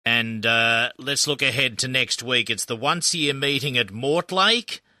And let's look ahead to next week. It's the once-a-year meeting at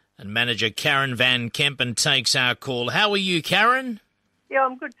Mortlake, and manager Karen Van Kempen takes our call. How are you, Karen? Yeah,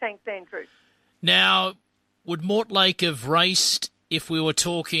 I'm good, thanks, Andrew. Now, would Mortlake have raced if we were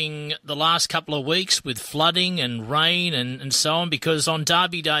talking the last couple of weeks with flooding and rain and so on? Because on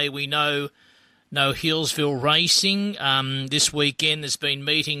Derby Day we know no Healesville racing. This weekend there's been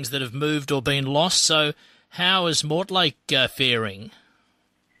meetings that have moved or been lost. So how is Mortlake faring?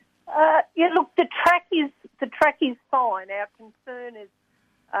 Yeah, look, the track is fine. Our concern is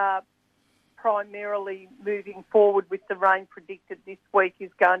primarily moving forward with the rain predicted this week is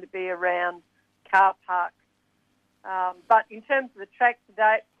going to be around car parks. But in terms of the track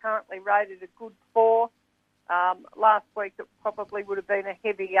today, it's currently rated a good 4. Last week it probably would have been a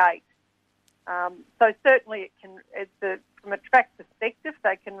heavy 8. So certainly from a track perspective,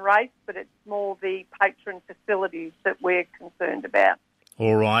 they can race, but it's more the patron facilities that we're concerned about.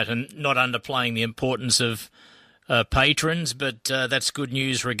 All right, and not underplaying the importance of patrons, but that's good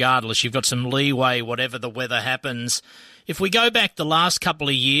news regardless. You've got some leeway, whatever the weather happens. If we go back the last couple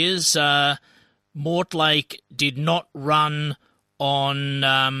of years, Mortlake did not run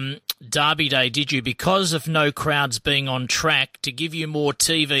on Derby Day, did you? Because of no crowds being on track, to give you more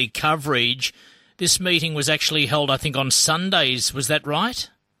TV coverage, this meeting was actually held, I think, on Sundays. Was that right?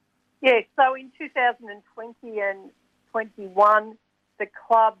 Yeah, so in 2020 and 21, the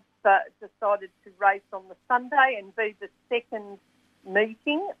club decided to race on the Sunday and be the second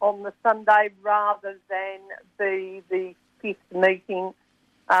meeting on the Sunday rather than be the fifth meeting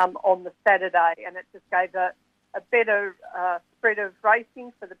on the Saturday. And it just gave a better spread of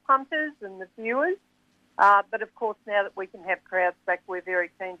racing for the punters and the viewers. But, of course, now that we can have crowds back, we're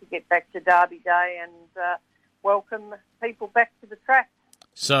very keen to get back to Derby Day and welcome people back to the track.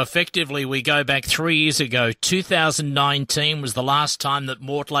 So effectively we go back 3 years ago. 2019 was the last time that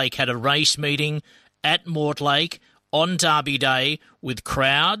Mortlake had a race meeting at Mortlake on Derby Day with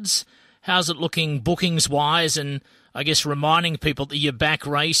crowds. How's it looking bookings-wise and, I guess, reminding people that you're back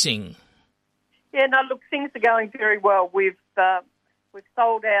racing? Yeah, no, look, things are going very well. We've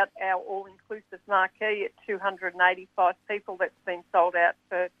sold out our all-inclusive marquee at 285 people. That's been sold out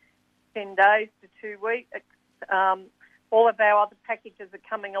for 10 days to 2 weeks. All of our other packages are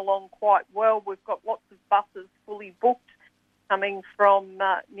coming along quite well. We've got lots of buses fully booked coming from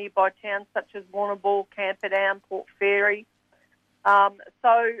nearby towns such as Warrnambool, Camperdown, Port Fairy.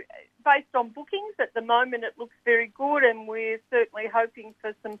 So based on bookings at the moment, it looks very good, and we're certainly hoping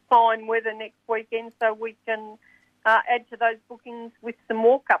for some fine weather next weekend so we can add to those bookings with some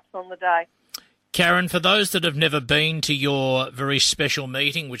walk-ups on the day. Karen, for those that have never been to your very special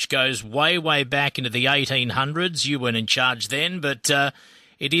meeting, which goes way, way back into the 1800s, you weren't in charge then, but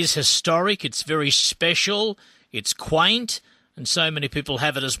it is historic, it's very special, it's quaint, and so many people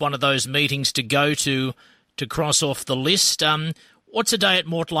have it as one of those meetings to go to cross off the list. What's a day at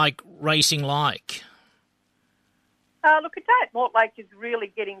Mortlake racing like? Look, a day at Mortlake is really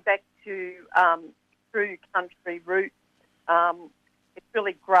getting back to through country routes. It's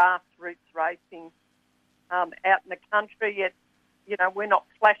really grassroots racing out in the country. It's, we're not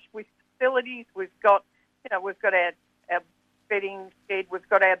flash with facilities. We've got our betting shed, we've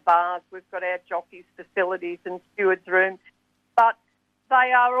got our bars, we've got our jockeys' facilities and stewards' room, but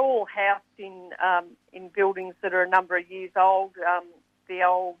they are all housed in buildings that are a number of years old.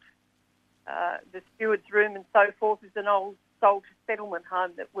 The stewards' room and so forth is an old soldier settlement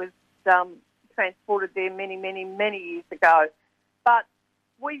home that was transported there many, many, many years ago. But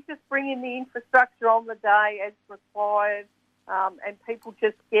we just bring in the infrastructure on the day as required, and people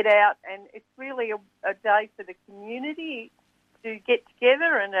just get out. And it's really a day for the community to get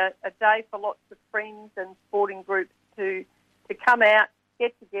together and a day for lots of friends and sporting groups to come out,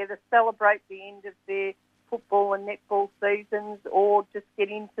 get together, celebrate the end of their football and netball seasons, or just get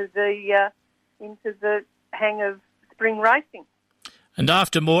into the hang of spring racing. And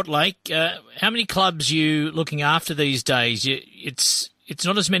after Mortlake, how many clubs are you looking after these days? It's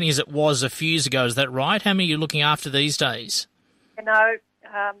not as many as it was a few years ago, is that right? How many are you looking after these days? It's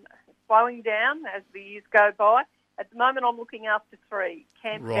slowing down as the years go by. At the moment, I'm looking after 3,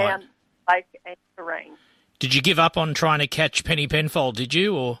 Camperdown, Lake and Terrain. Did you give up on trying to catch Penny Penfold, did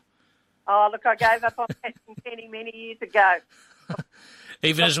you? Or? Oh, look, I gave up on catching Penny many years ago.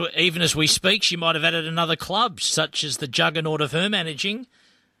 Even as we speak, she might have added another club, such as the juggernaut of her managing.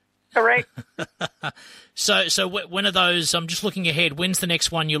 Correct. So when are those? I'm just looking ahead. When's the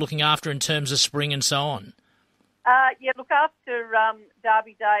next one you're looking after in terms of spring and so on? Look, after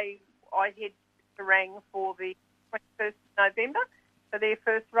Derby Day, I head to Rang for the 21st of November for their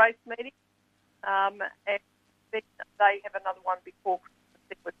first race meeting. And then they have another one before Christmas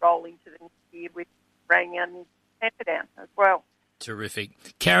then we'd roll into the new year with Rangoon and Camperdown as well. Terrific.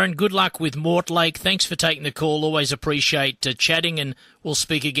 Karen, good luck with Mortlake. Thanks for taking the call. Always appreciate chatting, and we'll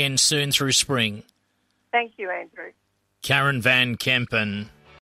speak again soon through spring. Thank you, Andrew. Karen Van Kempen.